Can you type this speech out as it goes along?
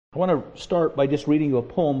I want to start by just reading you a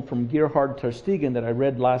poem from Gerhard Tersteegen that I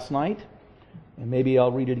read last night. And maybe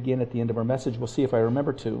I'll read it again at the end of our message. We'll see if I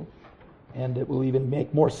remember to. And it will even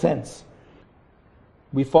make more sense.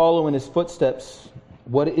 We follow in his footsteps.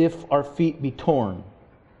 What if our feet be torn?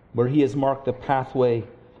 Where he has marked the pathway,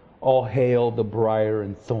 all hail the briar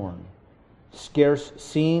and thorn. Scarce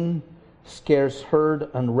seen, scarce heard,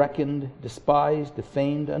 unreckoned, despised,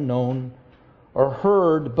 defamed, unknown, or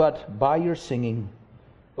heard but by your singing,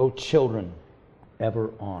 O children, ever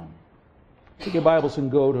on. Take your Bibles and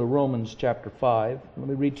go to Romans chapter 5. Let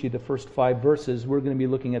me read to you the first 5 verses. We're going to be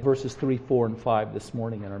looking at verses 3, 4, and 5 this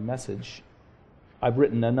morning in our message. I've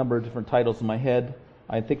written a number of different titles in my head.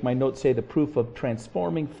 I think my notes say the proof of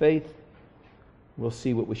transforming faith. We'll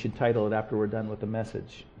see what we should title it after we're done with the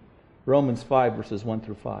message. Romans 5 verses 1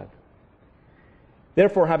 through 5.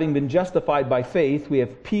 Therefore, having been justified by faith, we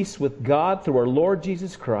have peace with God through our Lord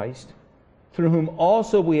Jesus Christ, through whom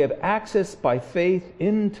also we have access by faith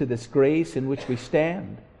into this grace in which we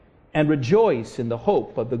stand, and rejoice in the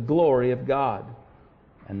hope of the glory of God.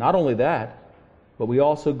 And not only that, but we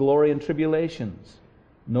also glory in tribulations,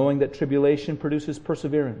 knowing that tribulation produces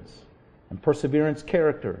perseverance, and perseverance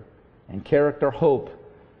character, and character hope.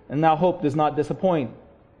 And now hope does not disappoint,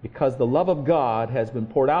 because the love of God has been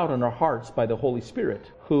poured out on our hearts by the Holy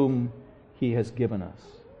Spirit, whom He has given us.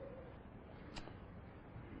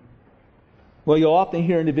 Well, you'll often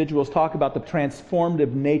hear individuals talk about the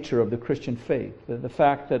transformative nature of the Christian faith. The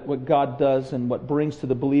fact that what God does and what brings to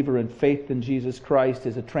the believer in faith in Jesus Christ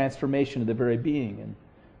is a transformation of the very being. And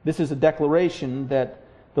this is a declaration that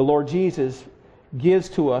the Lord Jesus gives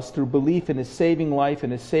to us through belief in His saving life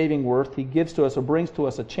and His saving worth. He gives to us or brings to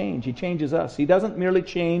us a change. He changes us. He doesn't merely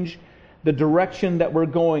change the direction that we're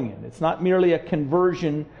going in. It's not merely a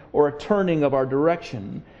conversion or a turning of our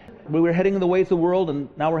direction. We were heading in the ways of the world, and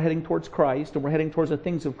now we're heading towards Christ, and we're heading towards the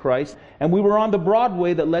things of Christ. And we were on the broad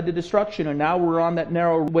way that led to destruction, and now we're on that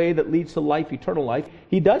narrow way that leads to life, eternal life.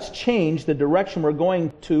 He does change the direction we're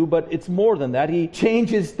going to, but it's more than that. He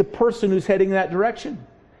changes the person who's heading in that direction.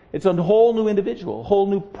 It's a whole new individual, a whole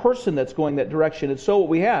new person that's going that direction. And so what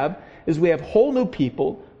we have is we have whole new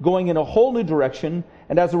people going in a whole new direction,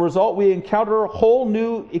 and as a result we encounter whole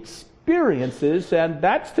new experiences, and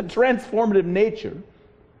that's the transformative nature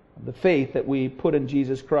of the faith that we put in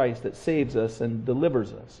Jesus Christ that saves us and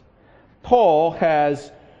delivers us. Paul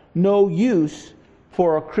has no use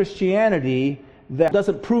for a Christianity that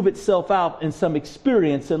doesn't prove itself out in some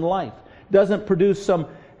experience in life, doesn't produce some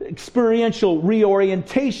experiential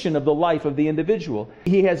reorientation of the life of the individual.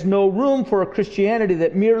 He has no room for a Christianity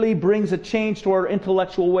that merely brings a change to our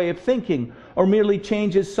intellectual way of thinking or merely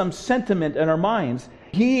changes some sentiment in our minds.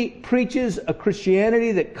 He preaches a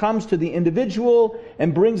Christianity that comes to the individual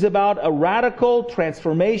and brings about a radical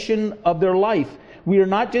transformation of their life. We are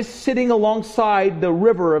not just sitting alongside the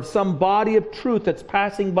river of some body of truth that's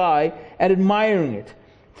passing by and admiring it.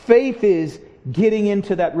 Faith is getting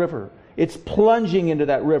into that river. It's plunging into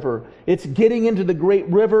that river. It's getting into the great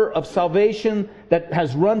river of salvation that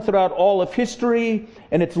has run throughout all of history,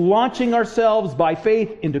 and it's launching ourselves by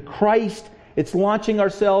faith into Christ. It's launching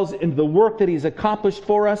ourselves into the work that He's accomplished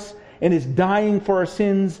for us, and is dying for our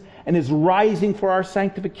sins, and is rising for our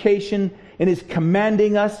sanctification, and is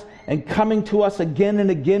commanding us and coming to us again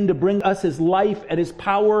and again to bring us His life and His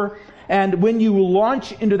power. And when you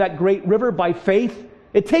launch into that great river by faith,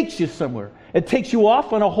 it takes you somewhere. It takes you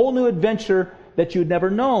off on a whole new adventure that you'd never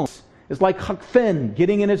known. It's like Huck Finn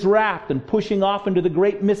getting in his raft and pushing off into the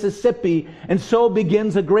great Mississippi, and so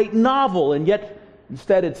begins a great novel, and yet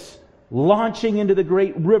instead it's launching into the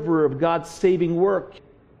great river of God's saving work.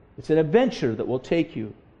 It's an adventure that will take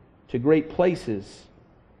you to great places.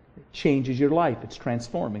 It changes your life. It's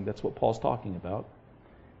transforming. That's what Paul's talking about.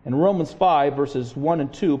 In Romans 5, verses 1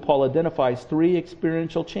 and 2, Paul identifies 3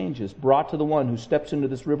 experiential changes brought to the one who steps into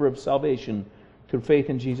this river of salvation through faith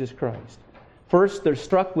in Jesus Christ. First, they're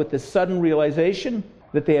struck with the sudden realization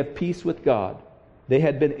that they have peace with God. They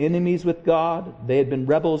had been enemies with God. They had been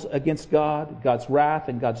rebels against God. God's wrath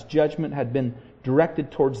and God's judgment had been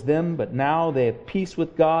directed towards them, but now they have peace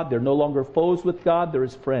with God. They're no longer foes with God. They're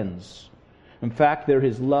His friends. In fact, they're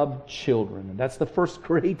His loved children. And that's the first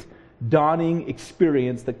great dawning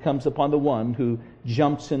experience that comes upon the one who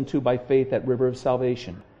jumps into, by faith, that river of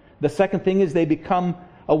salvation. The second thing is they become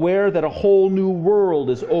aware that a whole new world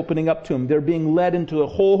is opening up to them. They're being led into a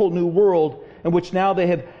whole new world in which now they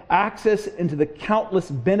have access into the countless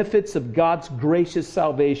benefits of God's gracious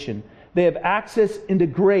salvation. They have access into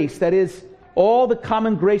grace, that is, all the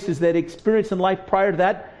common graces they had experienced in life prior to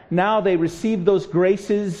that. Now they receive those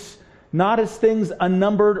graces not as things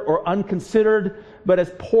unnumbered or unconsidered, but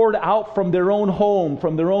as poured out from their own home,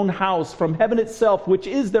 from their own house, from heaven itself, which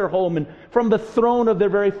is their home, and from the throne of their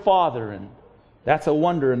very Father. And that's a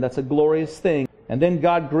wonder, and that's a glorious thing. And then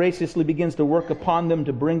God graciously begins to work upon them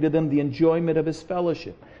to bring to them the enjoyment of His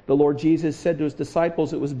fellowship. The Lord Jesus said to His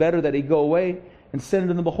disciples it was better that He go away and send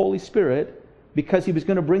to them the Holy Spirit, because He was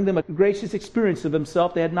going to bring them a gracious experience of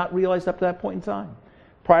Himself they had not realized up to that point in time.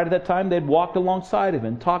 Prior to that time, they'd walked alongside Him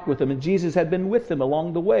and talked with Him, and Jesus had been with them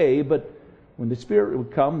along the way. But when the Spirit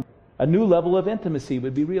would come, a new level of intimacy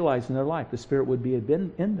would be realized in their life. The Spirit would be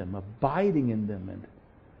in them, abiding in them, and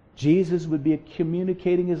Jesus would be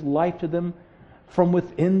communicating His life to them from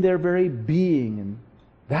within their very being. And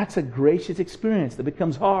that's a gracious experience that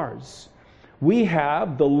becomes ours. We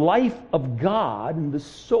have the life of God in the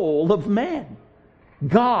soul of man.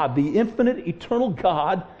 God, the infinite, eternal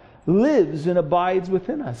God, lives and abides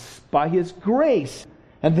within us by His grace.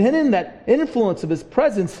 And then in that influence of His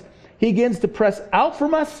presence, He begins to press out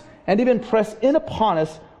from us and even press in upon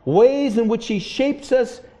us ways in which He shapes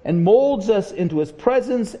us and molds us into His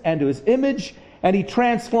presence and to His image. And He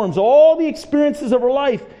transforms all the experiences of our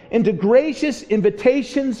life into gracious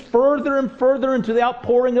invitations further and further into the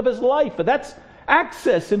outpouring of His life. But that's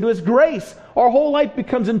access into His grace. Our whole life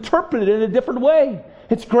becomes interpreted in a different way.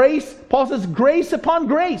 It's grace. Paul says grace upon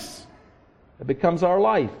grace. It becomes our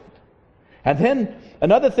life. And then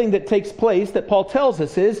another thing that takes place that Paul tells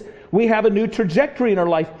us is we have a new trajectory in our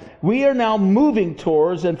life. We are now moving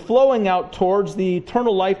towards and flowing out towards the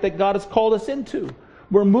eternal life that God has called us into.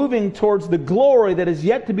 We're moving towards the glory that is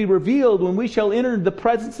yet to be revealed when we shall enter the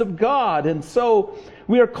presence of God. And so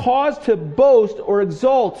we are caused to boast or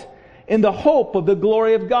exalt in the hope of the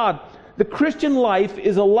glory of God. The Christian life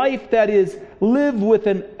is a life that is lived with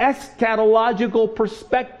an eschatological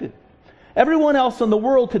perspective. Everyone else in the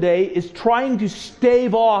world today is trying to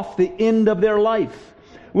stave off the end of their life.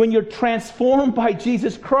 When you're transformed by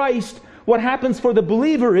Jesus Christ, what happens for the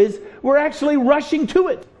believer is we're actually rushing to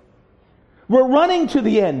it. We're running to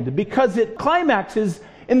the end because it climaxes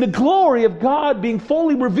in the glory of God being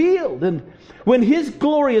fully revealed. And when His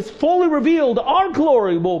glory is fully revealed, our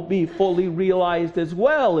glory will be fully realized as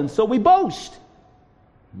well. And so we boast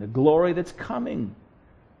in the glory that's coming.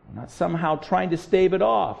 We're not somehow trying to stave it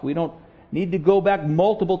off. We don't need to go back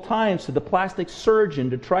multiple times to the plastic surgeon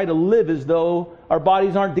to try to live as though our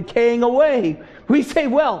bodies aren't decaying away. We say,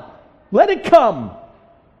 well, let it come.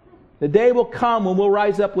 The day will come when we'll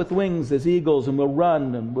rise up with wings as eagles, and we'll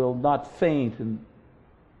run and we'll not faint. And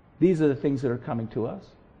these are the things that are coming to us.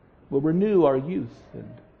 We'll renew our youth and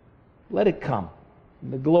let it come.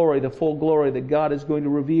 And the glory, the full glory that God is going to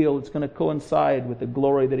reveal, it's going to coincide with the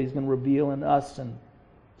glory that He's going to reveal in us. And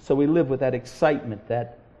so we live with that excitement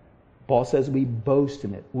that Paul says we boast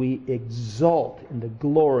in it. We exalt in the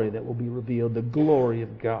glory that will be revealed, the glory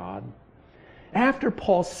of God. After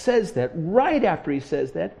Paul says that, right after he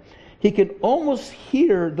says that, he can almost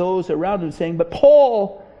hear those around him saying, but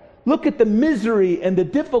Paul, look at the misery and the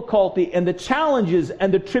difficulty and the challenges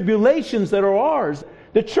and the tribulations that are ours.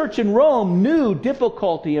 The church in Rome knew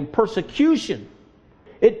difficulty and persecution.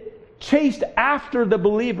 It chased after the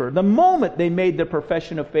believer. The moment they made the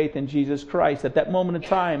profession of faith in Jesus Christ, at that moment in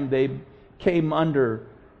time, they came under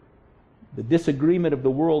the disagreement of the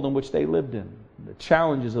world in which they lived in, the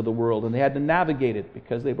challenges of the world, and they had to navigate it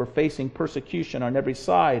because they were facing persecution on every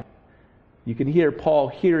side. You can hear Paul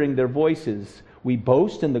hearing their voices. We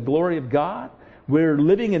boast in the glory of God. We're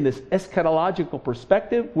living in this eschatological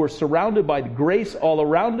perspective. We're surrounded by the grace all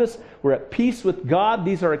around us. We're at peace with God.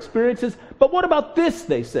 These are experiences. But what about this,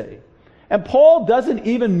 they say? And Paul doesn't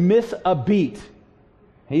even miss a beat.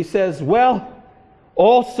 He says, well,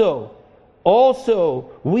 also,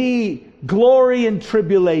 we glory in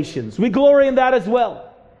tribulations. We glory in that as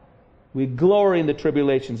well. We glory in the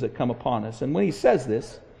tribulations that come upon us. And when he says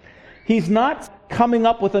this, he's not coming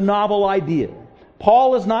up with a novel idea.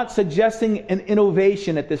 Paul is not suggesting an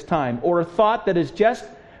innovation at this time or a thought that is just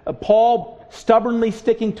Paul stubbornly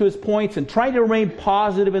sticking to his points and trying to remain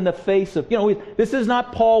positive in the face of, this is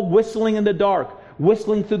not Paul whistling in the dark,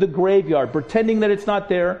 whistling through the graveyard, pretending that it's not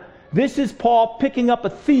there. This is Paul picking up a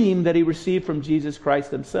theme that he received from Jesus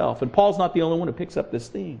Christ himself. And Paul's not the only one who picks up this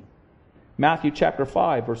theme. Matthew chapter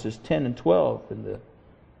 5, verses 10 and 12, in the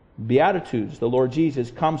Beatitudes, the Lord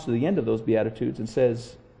Jesus comes to the end of those Beatitudes and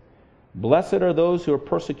says, blessed are those who are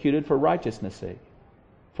persecuted for righteousness' sake,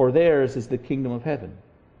 for theirs is the kingdom of heaven.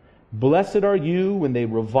 Blessed are you when they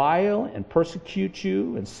revile and persecute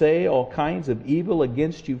you and say all kinds of evil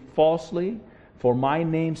against you falsely for my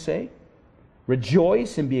name's sake.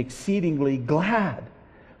 Rejoice and be exceedingly glad,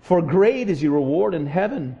 for great is your reward in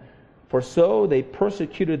heaven, for so they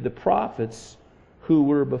persecuted the prophets who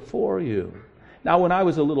were before you. Now, when I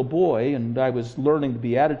was a little boy and I was learning the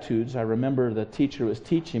Beatitudes, I remember the teacher who was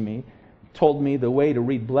teaching me told me the way to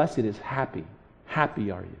read blessed is happy. Happy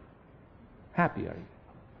are you. Happy are you.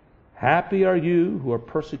 Happy are you who are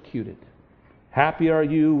persecuted. Happy are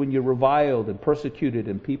you when you're reviled and persecuted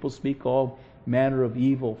and people speak all manner of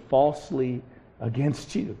evil falsely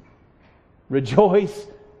against you. Rejoice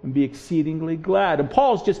and be exceedingly glad. And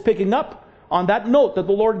Paul's just picking up on that note that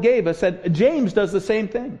the Lord gave us. And James does the same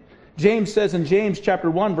thing. James says in James chapter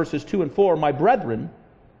 1, verses 2 and 4, "My brethren,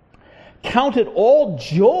 count it all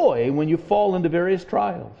joy when you fall into various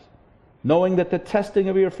trials, knowing that the testing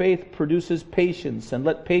of your faith produces patience, and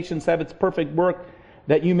let patience have its perfect work,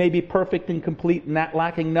 that you may be perfect and complete, not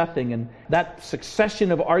lacking nothing." And that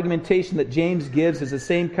succession of argumentation that James gives is the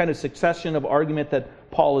same kind of succession of argument that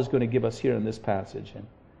Paul is going to give us here in this passage. And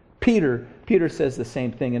Peter says the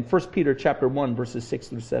same thing in 1 Peter chapter 1, verses 6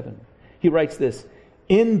 through 7. He writes this,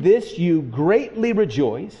 "In this you greatly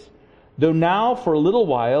rejoice, though now for a little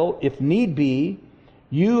while, if need be,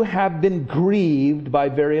 you have been grieved by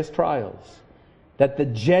various trials, that the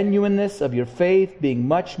genuineness of your faith, being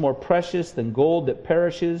much more precious than gold that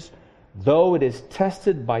perishes, though it is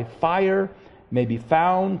tested by fire, may be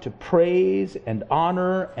found to praise and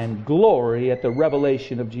honor and glory at the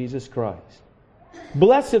revelation of Jesus Christ.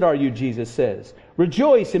 Blessed are you," Jesus says.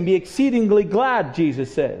 "Rejoice and be exceedingly glad,"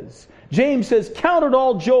 Jesus says. James says, "Count it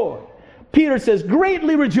all joy." Peter says,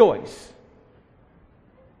 "Greatly rejoice."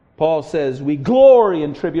 Paul says, "We glory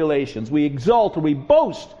in tribulations. We exalt or we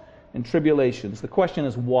boast in tribulations." The question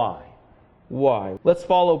is why? Why? Let's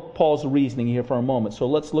follow Paul's reasoning here for a moment. So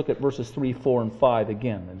let's look at verses 3, 4, and 5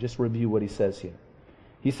 again and just review what he says here.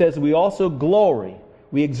 He says, "We also glory,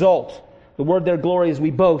 we exalt." The word there, glory, is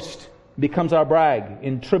we boast. It becomes our brag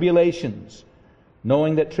in tribulations,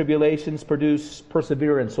 knowing that tribulations produce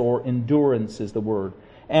perseverance, or endurance is the word.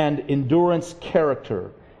 And endurance,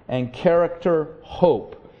 character. And character,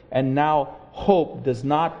 hope. And now hope does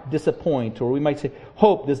not disappoint, or we might say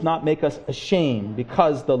hope does not make us ashamed,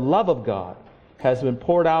 because the love of God has been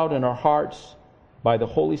poured out in our hearts by the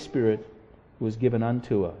Holy Spirit who is given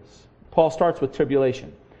unto us. Paul starts with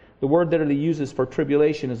tribulation. The word that he uses for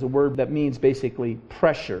tribulation is a word that means basically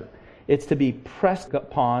pressure. It's to be pressed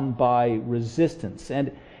upon by resistance.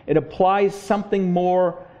 And it applies something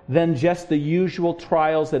more than just the usual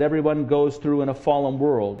trials that everyone goes through in a fallen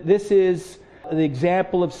world. This is the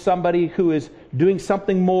example of somebody who is doing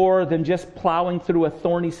something more than just plowing through a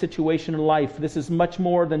thorny situation in life. This is much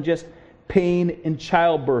more than just pain in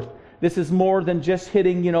childbirth. This is more than just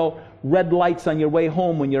hitting, red lights on your way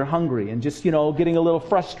home when you're hungry and just, getting a little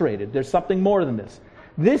frustrated. There's something more than this.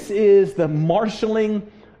 This is the marshaling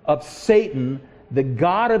of Satan, the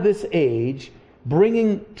god of this age,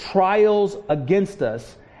 bringing trials against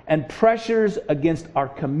us and pressures against our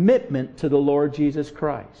commitment to the Lord Jesus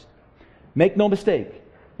Christ. Make no mistake,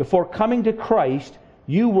 before coming to Christ,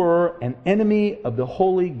 you were an enemy of the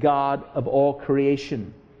holy God of all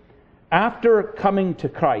creation. After coming to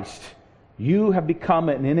Christ, you have become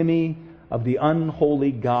an enemy of the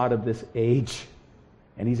unholy God of this age.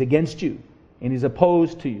 And He's against you, and He's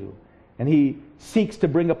opposed to you. And He seeks to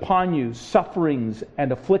bring upon you sufferings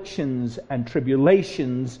and afflictions and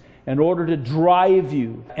tribulations in order to drive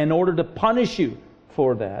you, in order to punish you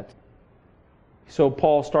for that. So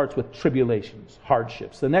Paul starts with tribulations,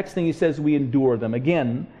 hardships. The next thing he says, we endure them.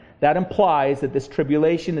 Again, that implies that this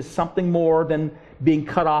tribulation is something more than being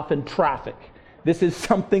cut off in traffic. This is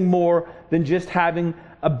something more than just having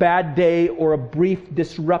a bad day or a brief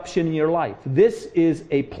disruption in your life. This is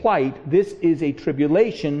a plight, this is a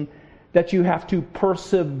tribulation that you have to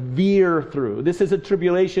persevere through. This is a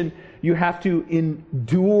tribulation you have to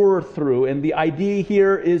endure through. And the idea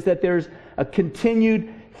here is that there's a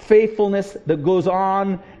continued faithfulness that goes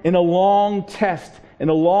on in a long test, in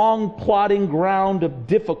a long plodding ground of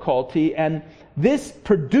difficulty. And this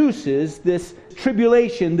produces, this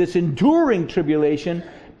tribulation, this enduring tribulation,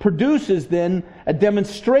 produces then a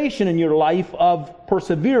demonstration in your life of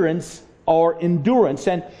perseverance or endurance.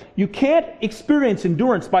 And you can't experience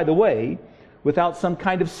endurance, by the way, without some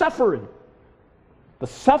kind of suffering. The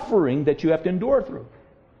suffering that you have to endure through.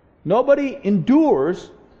 Nobody endures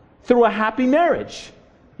through a happy marriage.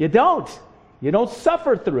 You don't. You don't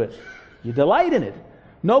suffer through it. You delight in it.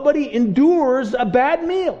 Nobody endures a bad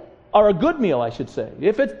meal, or a good meal, I should say.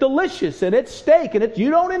 If it's delicious and it's steak and you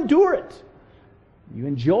don't endure it. You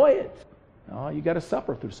enjoy it. No, you got to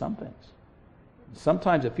suffer through some things.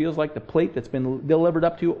 Sometimes it feels like the plate that's been delivered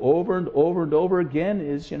up to you over and over and over again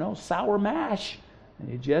is, sour mash.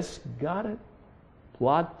 And you just got to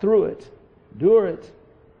plod through it, endure it.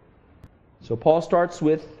 So Paul starts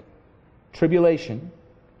with tribulation.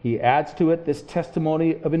 He adds to it this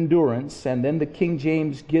testimony of endurance, and then the King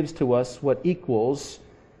James gives to us what equals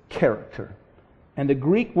character. And the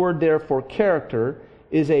Greek word there for character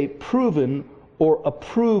is a proven or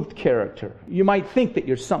approved character. You might think that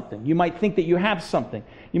you're something. You might think that you have something.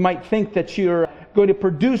 You might think that you're going to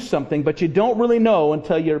produce something, but you don't really know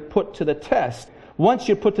until you're put to the test. Once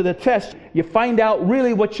you're put to the test, you find out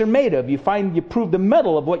really what you're made of. You prove the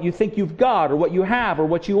mettle of what you think you've got, or what you have, or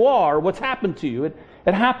what you are, or what's happened to you. It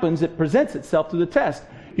happens, it presents itself through the test.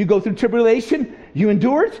 You go through tribulation, you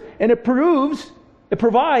endure it, and it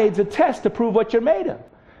provides a test to prove what you're made of.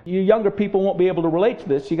 You younger people won't be able to relate to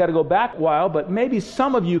this. You got to go back a while, but maybe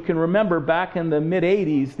some of you can remember back in the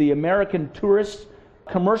mid-'80s, the American Tourist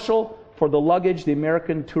commercial for the luggage, the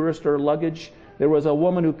American Tourister luggage. There was a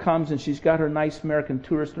woman who comes and she's got her nice American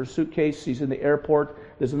Tourister suitcase. She's in the airport.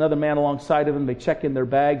 There's another man alongside of them. They check in their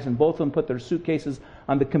bags, and both of them put their suitcases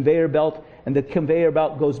on the conveyor belt, and the conveyor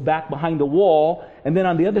belt goes back behind the wall, and then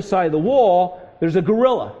on the other side of the wall, there's a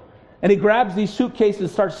gorilla. And he grabs these suitcases and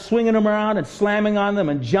starts swinging them around and slamming on them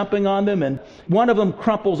and jumping on them. And one of them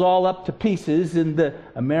crumples all up to pieces. And the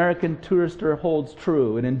American Tourister holds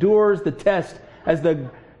true and endures the test as the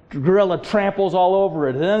gorilla tramples all over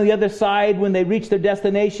it. And then on the other side, when they reach their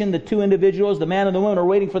destination, the two individuals, the man and the woman, are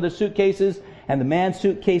waiting for their suitcases. And the man's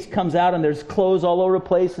suitcase comes out and there's clothes all over the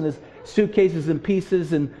place and his suitcase is in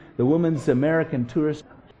pieces. And the woman's American Tourist,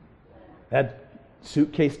 that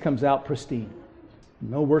suitcase comes out pristine.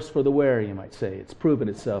 No worse for the wear, you might say. It's proven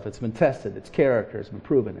itself. It's been tested. Its character has been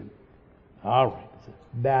proven. All right, it's a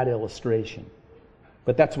bad illustration.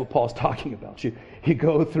 But that's what Paul's talking about. You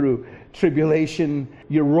go through tribulation.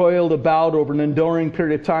 You're roiled about over an enduring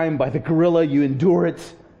period of time by the gorilla. You endure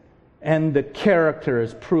it. And the character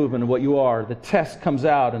is proven what you are. The test comes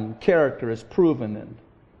out and character is proven. And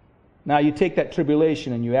now you take that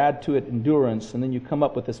tribulation and you add to it endurance. And then you come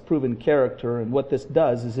up with this proven character. And what this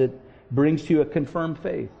does is it brings to you a confirmed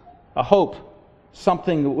faith, a hope,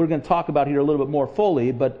 something that we're going to talk about here a little bit more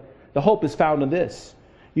fully, but the hope is found in this.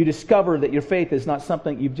 You discover that your faith is not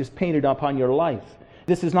something you've just painted upon your life.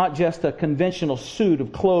 This is not just a conventional suit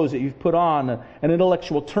of clothes that you've put on, an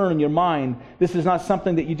intellectual turn in your mind. This is not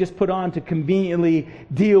something that you just put on to conveniently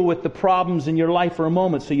deal with the problems in your life for a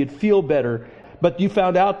moment so you'd feel better. But you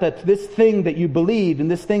found out that this thing that you believed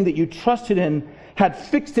and this thing that you trusted in had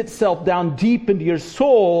fixed itself down deep into your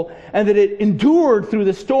soul, and that it endured through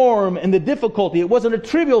the storm and the difficulty. It wasn't a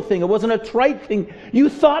trivial thing. It wasn't a trite thing. You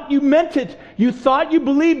thought you meant it. You thought you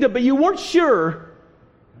believed it, but you weren't sure.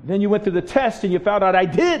 Then you went through the test and you found out I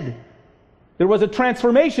did. There was a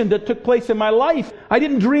transformation that took place in my life. I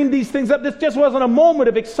didn't dream these things up. This just wasn't a moment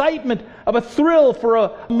of excitement, of a thrill for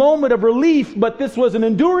a moment of relief, but this was an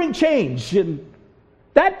enduring change. And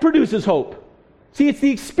that produces hope. See, it's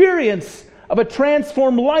the experience of a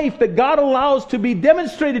transformed life that God allows to be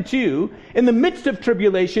demonstrated to you in the midst of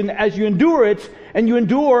tribulation as you endure it, and you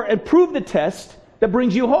endure and prove the test that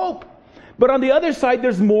brings you hope. But on the other side,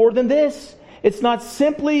 there's more than this. It's not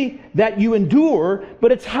simply that you endure,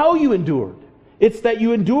 but it's how you endured. It's that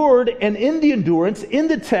you endured, and in the endurance, in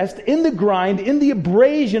the test, in the grind, in the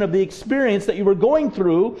abrasion of the experience that you were going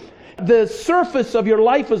through, the surface of your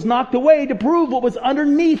life was knocked away to prove what was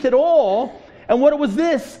underneath it all. And what it was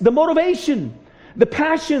this, the motivation, the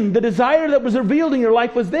passion, the desire that was revealed in your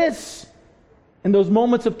life was this. In those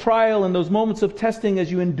moments of trial and those moments of testing, as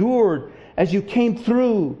you endured, as you came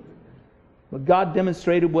through, what God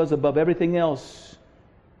demonstrated was, above everything else,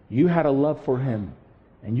 you had a love for Him,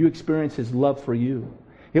 and you experienced His love for you.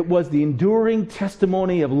 It was the enduring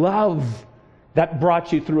testimony of love that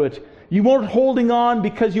brought you through it. You weren't holding on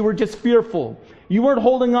because you were just fearful. You weren't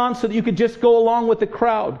holding on so that you could just go along with the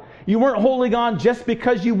crowd. You weren't holding on just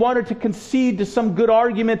because you wanted to concede to some good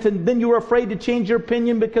argument and then you were afraid to change your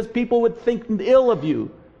opinion because people would think ill of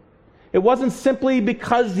you. It wasn't simply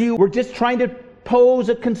because you were just trying to pose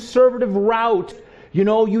a conservative route.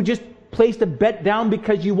 You just placed a bet down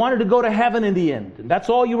because you wanted to go to heaven in the end. And that's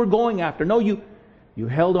all you were going after. No, you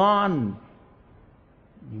held on.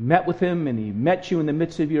 You met with Him, and He met you in the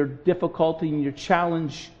midst of your difficulty and your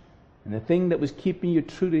challenge. And the thing that was keeping you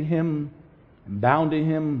true to Him and bound to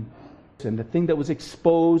Him, and the thing that was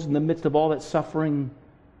exposed in the midst of all that suffering,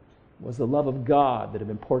 was the love of God that had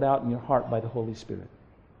been poured out in your heart by the Holy Spirit.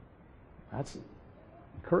 That's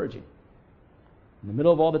encouraging. In the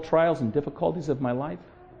middle of all the trials and difficulties of my life,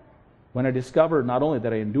 when I discovered not only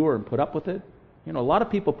that I endure and put up with it, a lot of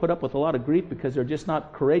people put up with a lot of grief because they're just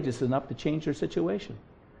not courageous enough to change their situation.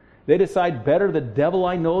 They decide, better the devil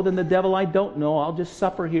I know than the devil I don't know. I'll just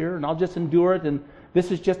suffer here and I'll just endure it, and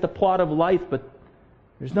this is just a plot of life. But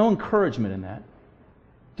there's no encouragement in that.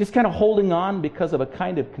 just kind of holding on because of a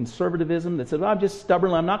kind of conservatism that says, well, I'm just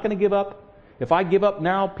stubborn, I'm not going to give up. If I give up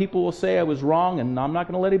now, people will say I was wrong, and I'm not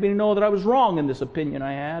going to let anybody know that I was wrong in this opinion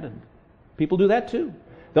I had. And people do that too.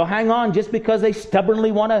 They'll hang on just because they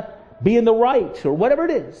stubbornly want to be in the right, or whatever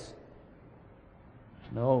it is.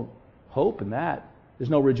 There's no hope in that. There's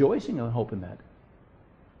no rejoicing in hope in that.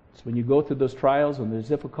 So when you go through those trials and there's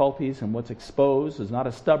difficulties, and what's exposed is not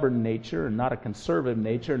a stubborn nature, and not a conservative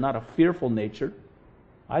nature, and not a fearful nature.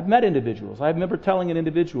 I've met individuals. I remember telling an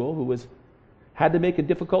individual who had to make a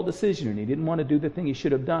difficult decision, and he didn't want to do the thing he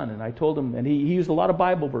should have done. And I told him, and he used a lot of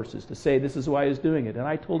Bible verses to say this is why he's doing it. And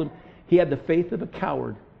I told him he had the faith of a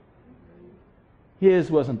coward. His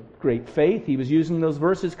wasn't great faith. He was using those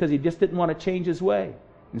verses because he just didn't want to change his way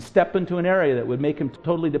and step into an area that would make him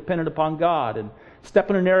totally dependent upon God, and step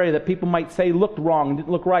in an area that people might say looked wrong and didn't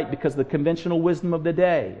look right because of the conventional wisdom of the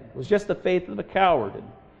day. It was just the faith of a coward. And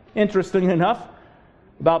interestingly enough,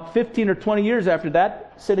 about 15 or 20 years after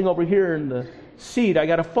that, sitting over here in the seat, I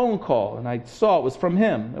got a phone call, and I saw it was from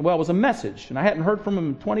him. Well, it was a message, and I hadn't heard from him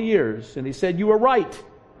in 20 years. And he said, "You were right.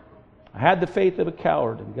 I had the faith of a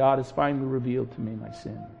coward, and God has finally revealed to me my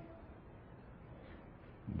sin."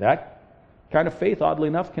 That kind of faith, oddly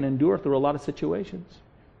enough, can endure through a lot of situations.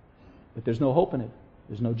 But there's no hope in it.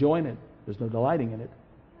 There's no joy in it. There's no delighting in it.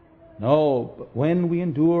 No, but when we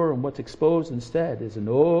endure, and what's exposed instead is an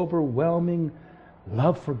overwhelming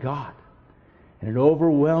love for God and an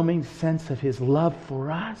overwhelming sense of His love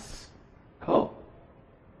for us. Oh,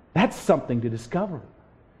 that's something to discover.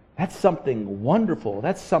 That's something wonderful.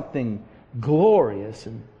 That's something glorious.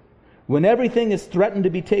 And when everything is threatened to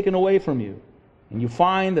be taken away from you, and you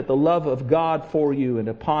find that the love of God for you and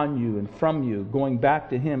upon you and from you, going back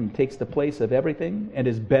to Him, takes the place of everything and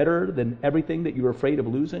is better than everything that you were afraid of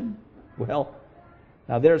losing, well,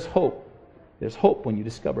 now there's hope. There's hope when you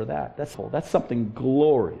discover that. That's something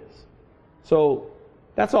glorious. So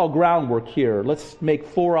that's all groundwork here. Let's make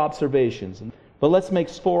 4 observations. But let's make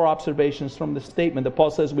 4 observations from the statement that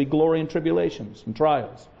Paul says we glory in tribulations and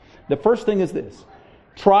trials. The first thing is this: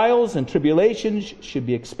 trials and tribulations should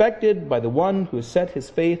be expected by the one who has set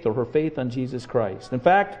his faith or her faith on Jesus Christ. In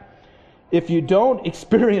fact, if you don't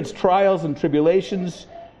experience trials and tribulations,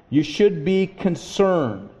 you should be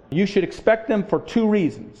concerned. You should expect them for 2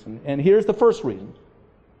 reasons. And here's the first reason.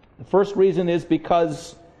 The first reason is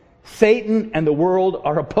because Satan and the world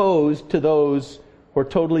are opposed to those who are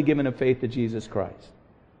totally given in faith to Jesus Christ.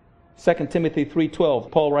 2 Timothy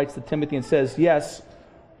 3:12, Paul writes to Timothy and says, "Yes,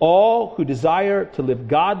 all who desire to live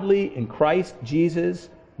godly in Christ Jesus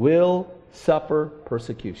will suffer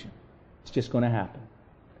persecution." It's just going to happen.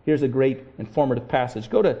 Here's a great informative passage.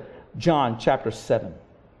 Go to John chapter 7.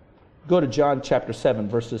 Go to John chapter 7,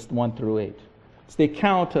 verses 1 through 8. It's the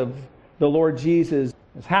account of the Lord Jesus'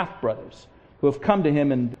 half-brothers who have come to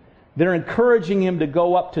Him, and they're encouraging Him to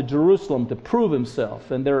go up to Jerusalem to prove Himself.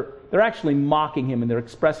 And they're actually mocking Him, and they're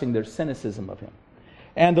expressing their cynicism of Him.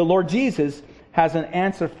 And the Lord Jesus has an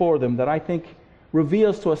answer for them that I think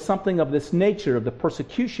reveals to us something of this nature of the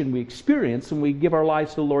persecution we experience when we give our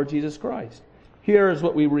lives to the Lord Jesus Christ. Here is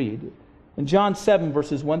what we read. In John 7,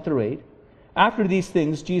 verses 1 through 8, "After these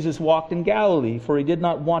things Jesus walked in Galilee, for He did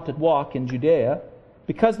not want to walk in Judea,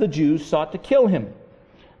 because the Jews sought to kill Him.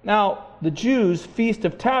 Now the Jews' feast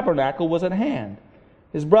of tabernacle was at hand.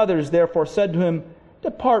 His brothers therefore said to Him,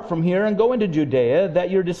 'Depart from here and go into Judea, that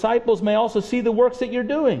your disciples may also see the works that you're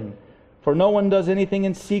doing. For no one does anything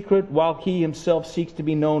in secret while he himself seeks to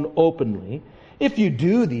be known openly. If you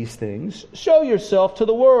do these things, show yourself to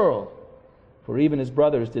the world.' For even His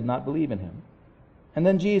brothers did not believe in Him. And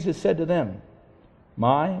then Jesus said to them,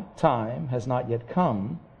 'My time has not yet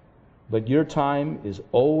come, but your time is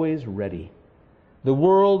always ready. The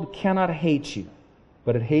world cannot hate you,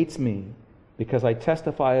 but it hates me, because I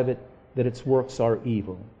testify of it that its works are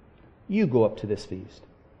evil. You go up to this feast.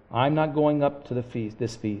 I'm not going up to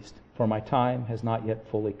this feast, for my time has not yet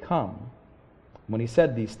fully come.' When He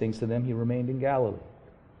said these things to them, He remained in Galilee."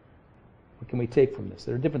 What can we take from this?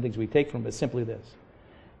 There are different things we take from it, but simply this: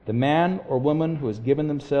 the man or woman who has given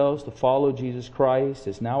themselves to follow Jesus Christ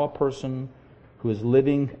is now a person who is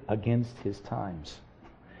living against his times.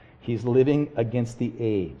 He's living against the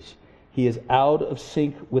age. He is out of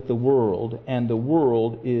sync with the world, and the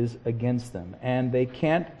world is against them. And they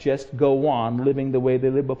can't just go on living the way they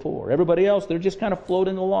lived before. Everybody else, they're just kind of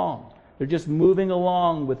floating along. They're just moving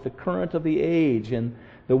along with the current of the age, and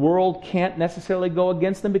the world can't necessarily go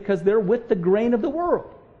against them because they're with the grain of the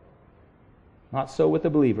world. Not so with the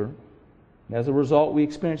believer. As a result, we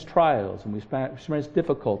experience trials and we experience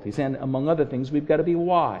difficulties. And among other things, we've got to be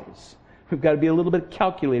wise. We've got to be a little bit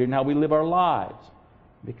calculated in how we live our lives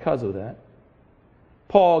because of that.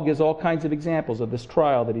 Paul gives all kinds of examples of this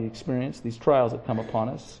trial that he experienced, these trials that come upon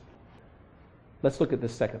us. Let's look at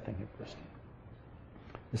this second thing here first.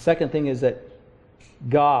 The second thing is that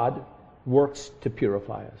God works to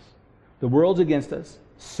purify us. The world's against us.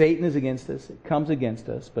 Satan is against us. It comes against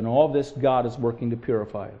us. But in all of this, God is working to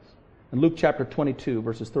purify us. In Luke chapter 22,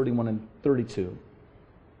 verses 31 and 32,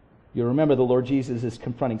 you remember the Lord Jesus is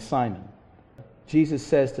confronting Simon. Jesus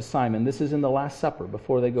says to Simon, this is in the Last Supper,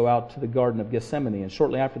 before they go out to the Garden of Gethsemane. And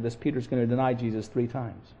shortly after this, Peter's going to deny Jesus 3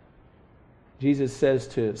 times. Jesus says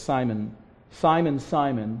to Simon, Simon,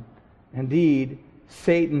 Simon, indeed,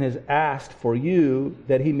 Satan has asked for you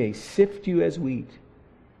that he may sift you as wheat.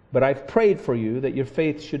 But I've prayed for you that your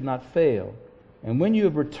faith should not fail. And when you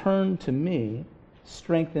have returned to me,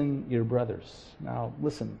 strengthen your brothers. Now,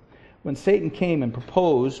 listen. When Satan came and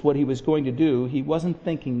proposed what he was going to do, he wasn't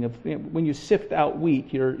thinking of, when you sift out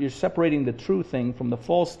wheat, you're separating the true thing from the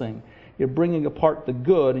false thing. You're bringing apart the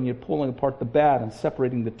good and you're pulling apart the bad and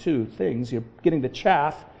separating the two things. You're getting the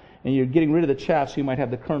chaff and you're getting rid of the chaff so you might have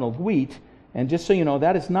the kernel of wheat. And just so you know,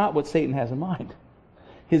 that is not what Satan has in mind.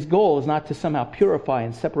 His goal is not to somehow purify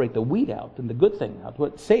and separate the wheat out and the good thing out.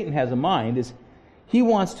 What Satan has in mind is he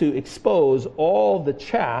wants to expose all the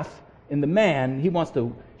chaff in the man. He wants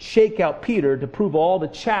to shake out Peter to prove all the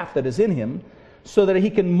chaff that is in him so that he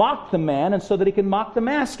can mock the man and so that he can mock the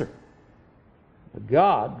master. But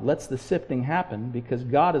God lets the sifting happen because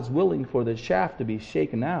God is willing for the chaff to be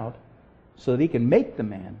shaken out so that he can make the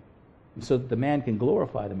man and so that the man can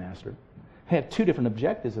glorify the master. I have 2 different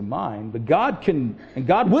objectives in mind, but God can and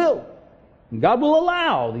God will. And God will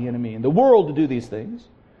allow the enemy and the world to do these things.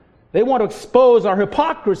 They want to expose our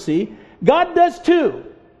hypocrisy. God does too.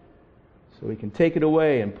 So he can take it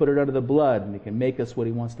away and put it under the blood, and he can make us what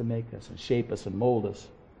he wants to make us and shape us and mold us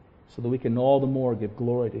so that we can all the more give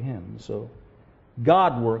glory to him. So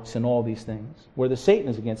God works in all these things. Whether Satan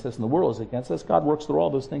is against us and the world is against us, God works through all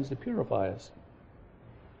those things to purify us.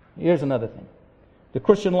 Here's another thing. The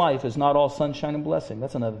Christian life is not all sunshine and blessing.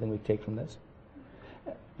 That's another thing we take from this.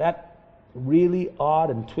 That really odd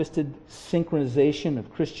and twisted synchronization of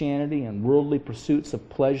Christianity and worldly pursuits of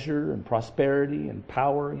pleasure and prosperity and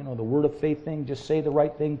power, the word of faith thing, just say the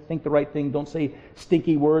right thing, think the right thing, don't say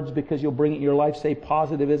stinky words because you'll bring it in your life, say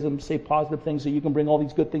positivism, say positive things so you can bring all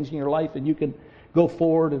these good things in your life and you can go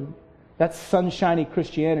forward. And that sunshiny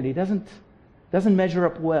Christianity doesn't measure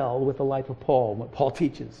up well with the life of Paul, what Paul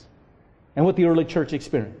teaches, and what the early church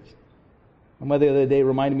experienced. And the other day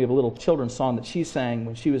reminded me of a little children's song that she sang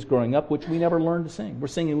when she was growing up, which we never learned to sing. We're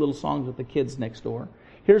singing little songs with the kids next door.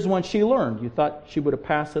 Here's one she learned. You thought she would have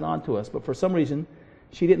passed it on to us, but for some reason,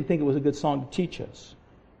 she didn't think it was a good song to teach us.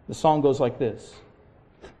 The song goes like this.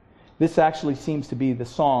 This actually seems to be the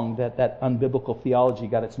song that unbiblical theology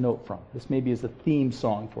got its note from. This maybe is the theme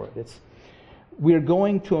song for it. It's, we're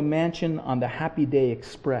going to a mansion on the Happy Day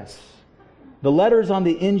Express. The letters on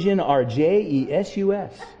the engine are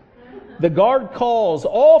J-E-S-U-S. The guard calls,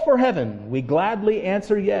 all for heaven. We gladly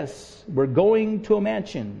answer yes. We're going to a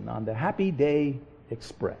mansion on the Happy Day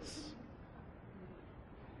Express.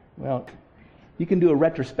 Well, you can do a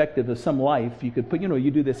retrospective of some life. You could put,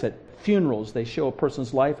 you do this at funerals. They show a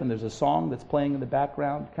person's life and there's a song that's playing in the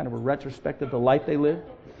background, kind of a retrospective of the life they lived.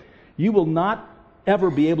 You will not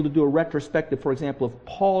ever be able to do a retrospective, for example, of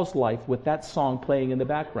Paul's life with that song playing in the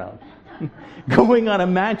background. Going on a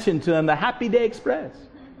mansion on the Happy Day Express.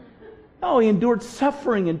 Oh, he endured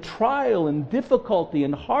suffering and trial and difficulty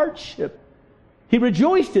and hardship. He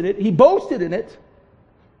rejoiced in it. He boasted in it.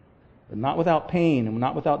 But not without pain and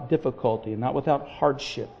not without difficulty and not without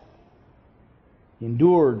hardship. He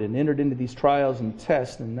endured and entered into these trials and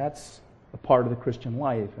tests, and that's a part of the Christian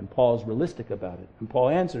life. And Paul is realistic about it. And Paul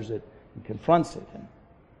answers it and confronts it. And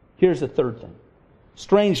here's the third thing.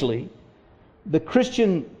 Strangely, the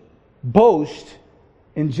Christian boasts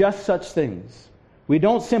in just such things. We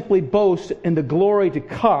don't simply boast in the glory to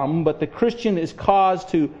come, but the Christian is caused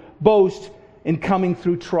to boast in coming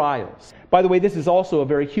through trials. By the way, this is also a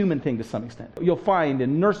very human thing to some extent. You'll find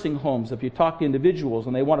in nursing homes, if you talk to individuals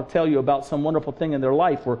and they want to tell you about some wonderful thing in their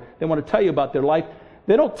life, or they want to tell you about their life,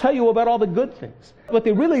 they don't tell you about all the good things. What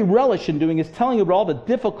they really relish in doing is telling you about all the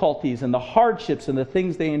difficulties and the hardships and the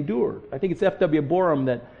things they endured. I think it's F.W. Borum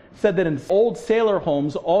that said that in old sailor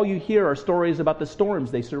homes, all you hear are stories about the storms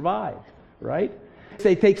they survived, right?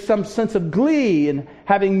 They take some sense of glee in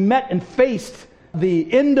having met and faced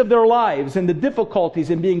the end of their lives and the difficulties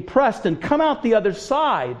and being pressed and come out the other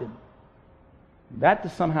side.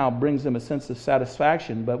 That somehow brings them a sense of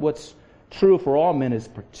satisfaction. But what's true for all men is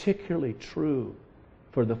particularly true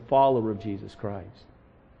for the follower of Jesus Christ.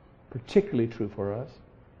 Particularly true for us.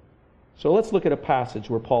 So let's look at a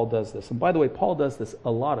passage where Paul does this. And by the way, Paul does this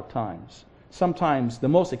a lot of times. Sometimes the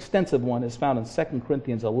most extensive one is found in 2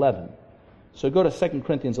 Corinthians 11. So go to 2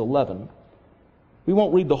 Corinthians 11. We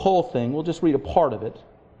won't read the whole thing. We'll just read a part of it.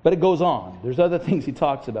 But it goes on. There's other things he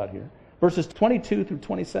talks about here. Verses 22 through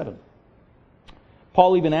 27.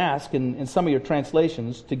 Paul even asks in some of your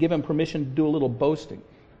translations to give him permission to do a little boasting.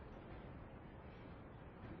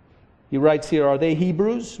 He writes here, are they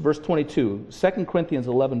Hebrews? Verse 22. 2 Corinthians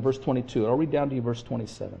 11, verse 22. I'll read down to you verse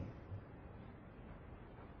 27.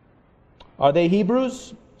 Are they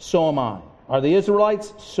Hebrews? So am I. Are they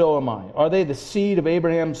Israelites? So am I. Are they the seed of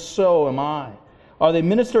Abraham? So am I. Are they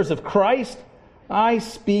ministers of Christ? I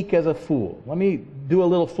speak as a fool. Let me do a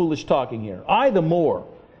little foolish talking here. I the more,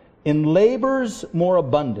 in labors more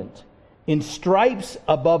abundant, in stripes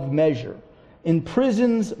above measure, in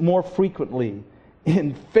prisons more frequently,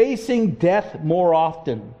 in facing death more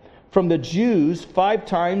often. From the Jews 5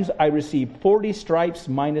 times I received 40 stripes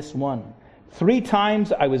minus 1. 3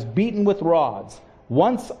 times I was beaten with rods.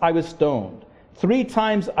 Once I was stoned. 3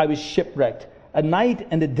 times I was shipwrecked. A night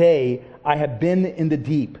and a day I have been in the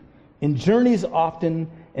deep. In journeys often,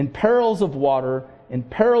 in perils of water, in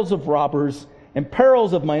perils of robbers, in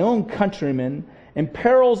perils of my own countrymen, in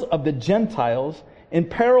perils of the Gentiles, in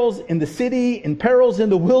perils in the city, in perils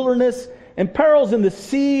in the wilderness, in perils in the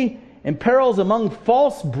sea, in perils among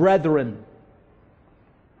false brethren,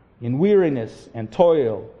 in weariness and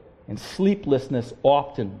toil, in sleeplessness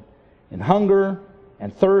often, in hunger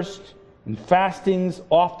and thirst, in fastings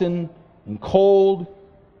often, in cold,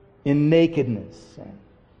 in nakedness. Let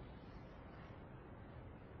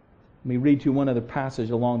me read to you one other passage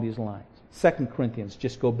along these lines. 2 Corinthians,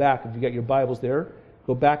 just go back. If you got your Bibles there,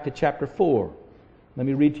 go back to chapter 4. Let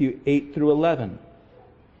me read to you 8 through 11.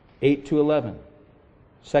 8 to 11.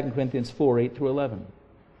 2 Corinthians 4, 8 through 11.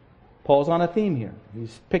 Paul's on a theme here.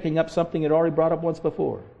 He's picking up something he'd already brought up once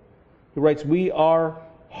before. He writes, we are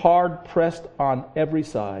hard pressed on every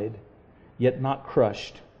side, yet not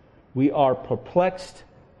crushed. We are perplexed,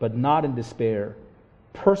 but not in despair.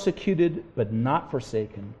 Persecuted, but not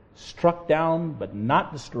forsaken. Struck down, but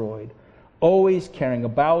not destroyed. Always carrying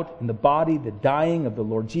about in the body the dying of the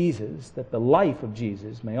Lord Jesus, that the life of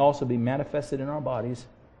Jesus may also be manifested in our bodies.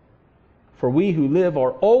 For we who live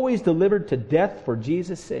are always delivered to death for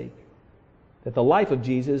Jesus' sake, that the life of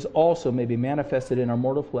Jesus also may be manifested in our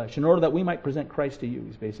mortal flesh, in order that we might present Christ to you,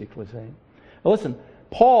 he's basically saying. Now listen,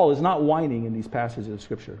 Paul is not whining in these passages of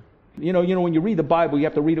Scripture. You know, when you read the Bible, you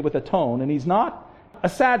have to read it with a tone, and he's not a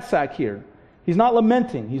sad sack here. He's not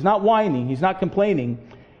lamenting. He's not whining. He's not complaining.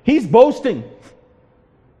 He's boasting.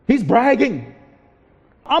 He's bragging.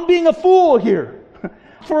 I'm being a fool here.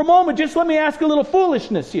 For a moment, just let me ask a little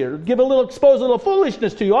foolishness here. Expose a little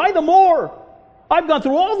foolishness to you. I the more. I've gone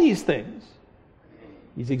through all these things.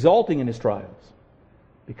 He's exalting in his trials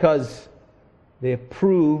because they have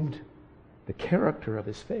proved the character of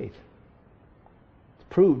his faith. It's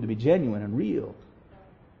proved to be genuine and real.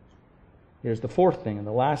 Here's the fourth thing, and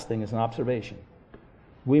the last thing is an observation.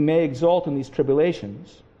 We may exalt in these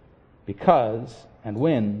tribulations because and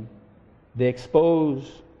when they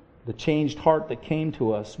expose the changed heart that came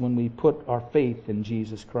to us when we put our faith in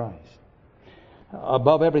Jesus Christ.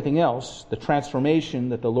 Above everything else, the transformation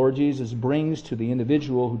that the Lord Jesus brings to the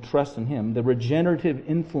individual who trusts in Him, the regenerative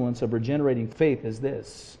influence of regenerating faith is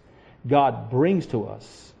this. God brings to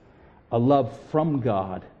us a love from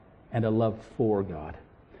God and a love for God.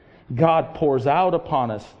 God pours out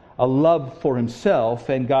upon us a love for Himself,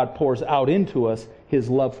 and God pours out into us His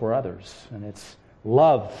love for others. And it's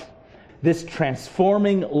love. This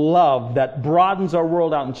transforming love that broadens our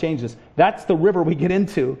world out and changes. That's the river we get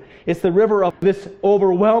into. It's the river of this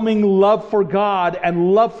overwhelming love for God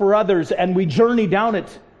and love for others, and we journey down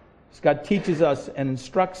it as God teaches us and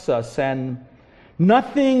instructs us. And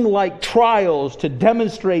nothing like trials to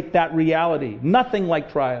demonstrate that reality. Nothing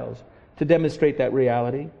like trials to demonstrate that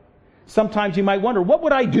reality. Sometimes you might wonder, what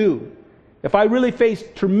would I do if I really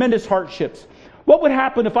faced tremendous hardships? What would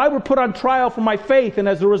happen if I were put on trial for my faith, and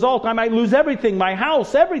as a result I might lose everything, my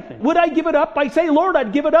house, everything? Would I give it up? I say, Lord,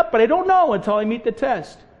 I'd give it up, but I don't know until I meet the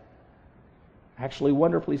test. Actually,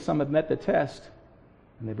 wonderfully, some have met the test,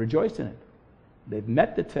 and they've rejoiced in it. They've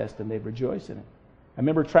met the test, and they've rejoiced in it. I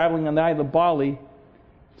remember traveling on the island of Bali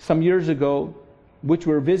some years ago, which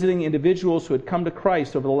were visiting individuals who had come to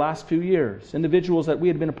Christ over the last few years, individuals that we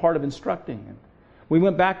had been a part of instructing. And we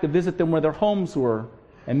went back to visit them where their homes were,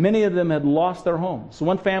 and many of them had lost their homes. So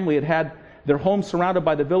one family had their home surrounded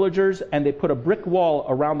by the villagers, and they put a brick wall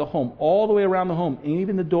around the home, all the way around the home, and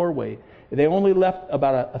even the doorway. They only left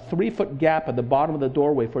about a 3-foot gap at the bottom of the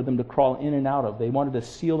doorway for them to crawl in and out of. They wanted to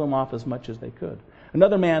seal them off as much as they could.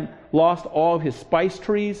 Another man lost all of his spice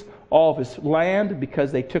trees, all of his land,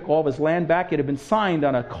 because they took all of his land back. It had been signed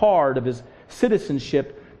on a card of his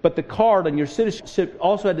citizenship, but the card on your citizenship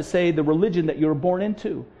also had to say the religion that you were born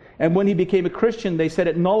into. And when he became a Christian, they said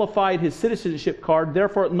it nullified his citizenship card,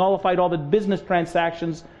 therefore it nullified all the business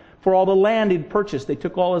transactions for all the land he'd purchased. They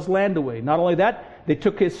took all his land away. Not only that, they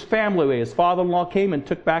took his family away. His father-in-law came and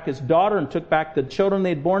took back his daughter and took back the children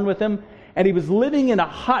they'd born with him. And he was living in a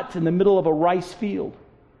hut in the middle of a rice field.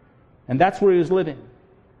 And that's where he was living.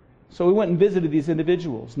 So we went and visited these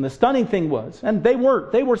individuals. And the stunning thing was, and they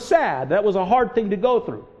were sad. That was a hard thing to go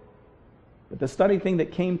through. But the stunning thing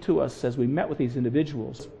that came to us as we met with these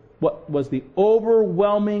individuals, what was the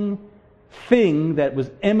overwhelming thing that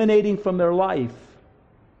was emanating from their life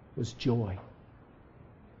was joy.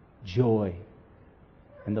 Joy.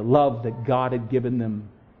 And the love that God had given them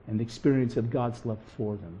and the experience of God's love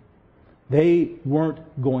for them. They weren't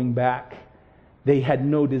going back. They had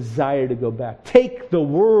no desire to go back. Take the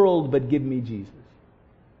world, but give me Jesus,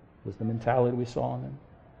 was the mentality we saw in them.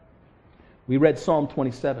 We read Psalm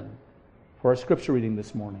 27 for our scripture reading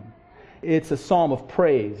this morning. It's a psalm of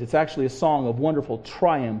praise. It's actually a song of wonderful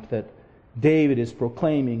triumph that David is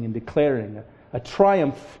proclaiming and declaring. A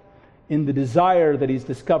triumph in the desire that he's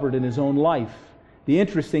discovered in his own life. The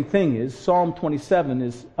interesting thing is, Psalm 27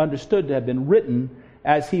 is understood to have been written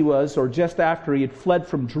as he was, or just after he had fled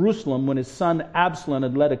from Jerusalem when his son Absalom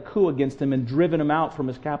had led a coup against him and driven him out from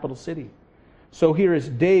his capital city. So here is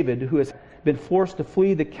David, who has been forced to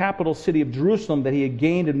flee the capital city of Jerusalem that he had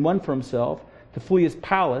gained and won for himself, to flee his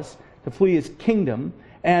palace, to flee his kingdom,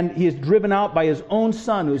 and he is driven out by his own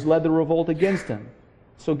son who's led the revolt against him.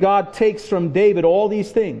 So God takes from David all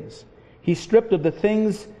these things. He's stripped of the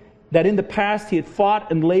things that in the past he had fought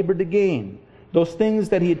and labored to gain. Those things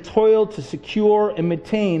that he had toiled to secure and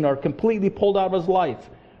maintain are completely pulled out of his life.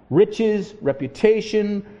 Riches,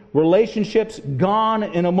 reputation, relationships, gone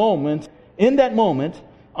in a moment. In that moment,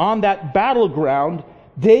 on that battleground,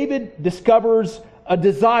 David discovers a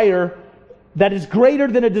desire that is greater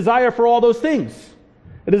than a desire for all those things.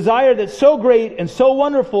 A desire that's so great and so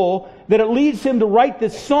wonderful that it leads him to write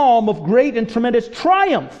this psalm of great and tremendous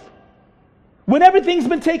triumph when everything's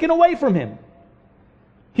been taken away from him.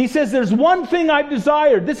 He says, there's one thing I've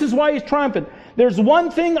desired. This is why he's triumphant. There's one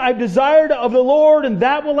thing I've desired of the Lord, and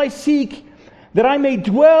that will I seek, that I may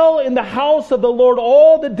dwell in the house of the Lord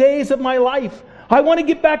all the days of my life. I want to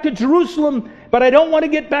get back to Jerusalem, but I don't want to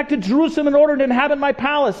get back to Jerusalem in order to inhabit my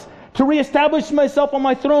palace, to reestablish myself on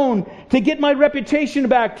my throne, to get my reputation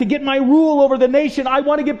back, to get my rule over the nation. I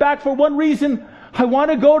want to get back for one reason. I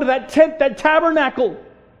want to go to that tent, that tabernacle,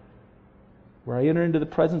 where I enter into the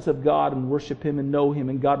presence of God and worship Him and know Him,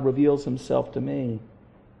 and God reveals Himself to me.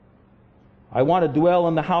 I want to dwell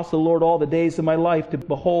in the house of the Lord all the days of my life, to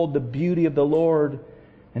behold the beauty of the Lord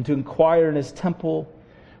and to inquire in His temple.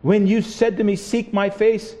 When you said to me, seek my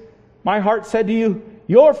face, my heart said to you,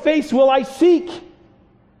 your face will I seek.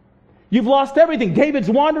 You've lost everything. David's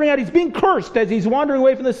wandering out. He's being cursed as he's wandering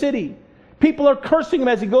away from the city. People are cursing him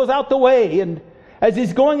as he goes out the way. And as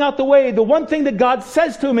he's going out the way, the one thing that God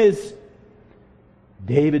says to him is,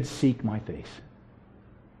 David, seek my face.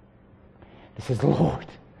 He says, Lord,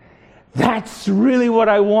 that's really what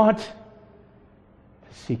I want.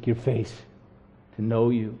 To seek your face, to know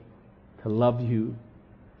you, to love you,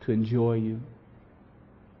 to enjoy you.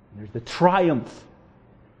 And there's the triumph,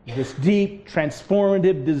 this deep,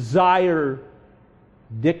 transformative desire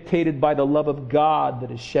dictated by the love of God that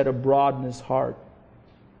is shed abroad in his heart.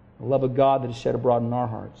 The love of God that is shed abroad in our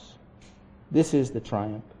hearts. This is the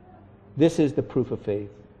triumph. This is the proof of faith.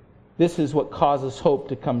 This is what causes hope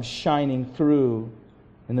to come shining through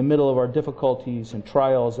in the middle of our difficulties and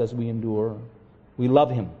trials as we endure. We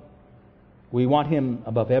love Him. We want Him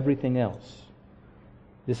above everything else.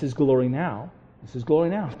 This is glory now. This is glory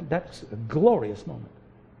now. That's a glorious moment.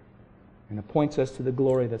 And it points us to the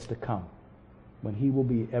glory that's to come, when He will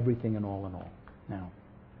be everything and all in all. Now,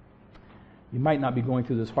 you might not be going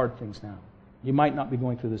through those hard things now. You might not be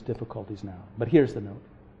going through those difficulties now. But here's the note.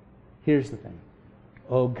 Here's the thing.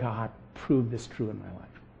 Oh God, prove this true in my life.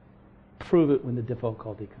 Prove it when the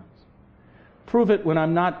difficulty comes. Prove it when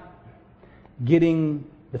I'm not getting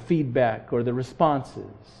the feedback or the responses,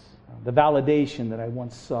 the validation that I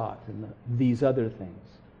once sought, and these other things.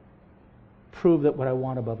 Prove that what I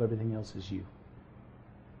want above everything else is you.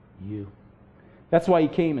 You. That's why He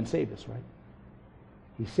came and saved us, right?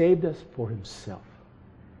 He saved us for Himself.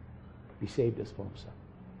 He saved us for Himself.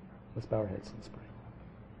 Let's bow our heads and let's pray.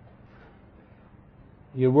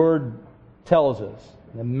 Your word tells us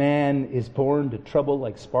that man is born to trouble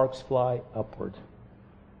like sparks fly upward.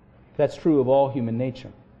 That's true of all human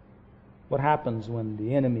nature. What happens when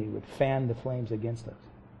the enemy would fan the flames against us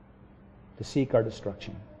to seek our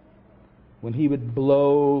destruction? When he would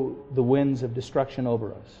blow the winds of destruction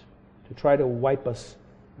over us to try to wipe us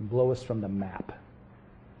and blow us from the map.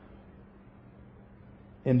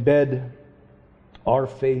 Embed our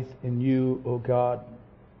faith in you, O God,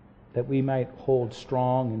 that we might hold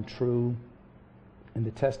strong and true in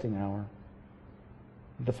the testing hour.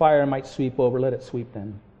 The fire might sweep over, let it sweep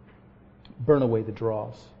then. Burn away the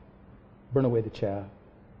dross. Burn away the chaff.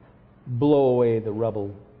 Blow away the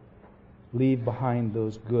rubble. Leave behind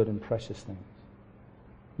those good and precious things.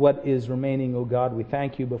 What is remaining, O God, we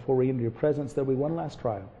thank you before we enter your presence. There'll be one last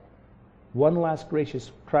trial. One last gracious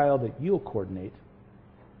trial that you'll coordinate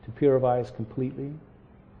to purify us completely.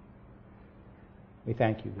 We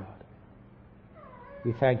thank you, God.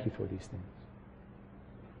 We thank you for these things.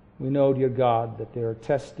 We know, dear God, that there are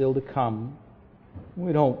tests still to come.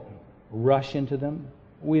 We don't rush into them.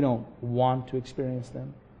 We don't want to experience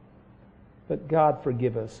them. But God,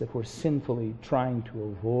 forgive us if we're sinfully trying to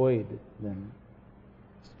avoid them,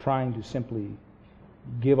 trying to simply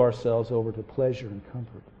give ourselves over to pleasure and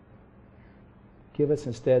comfort. Give us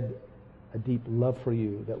instead a deep love for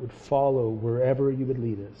you that would follow wherever you would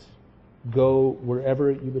lead us, go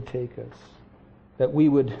wherever you would take us, that we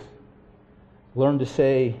would learn to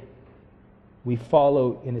say, we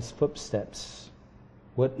follow in his footsteps.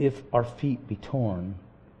 What if our feet be torn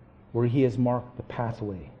where he has marked the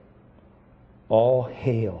pathway? All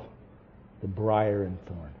hail the briar and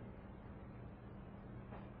thorn.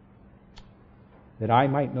 That I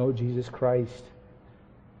might know Jesus Christ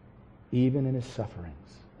even in his sufferings.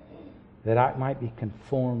 That I might be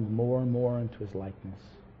conformed more and more into his likeness.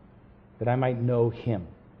 That I might know him.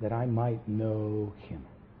 That I might know him.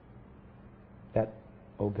 That,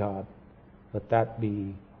 O God, let that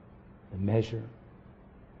be the measure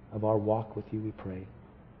of our walk with you, we pray.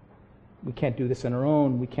 We can't do this on our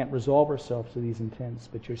own. We can't resolve ourselves to these intents,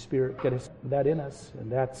 but your Spirit get us that in us,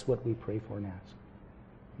 and that's what we pray for and ask.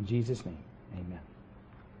 In Jesus' name, amen.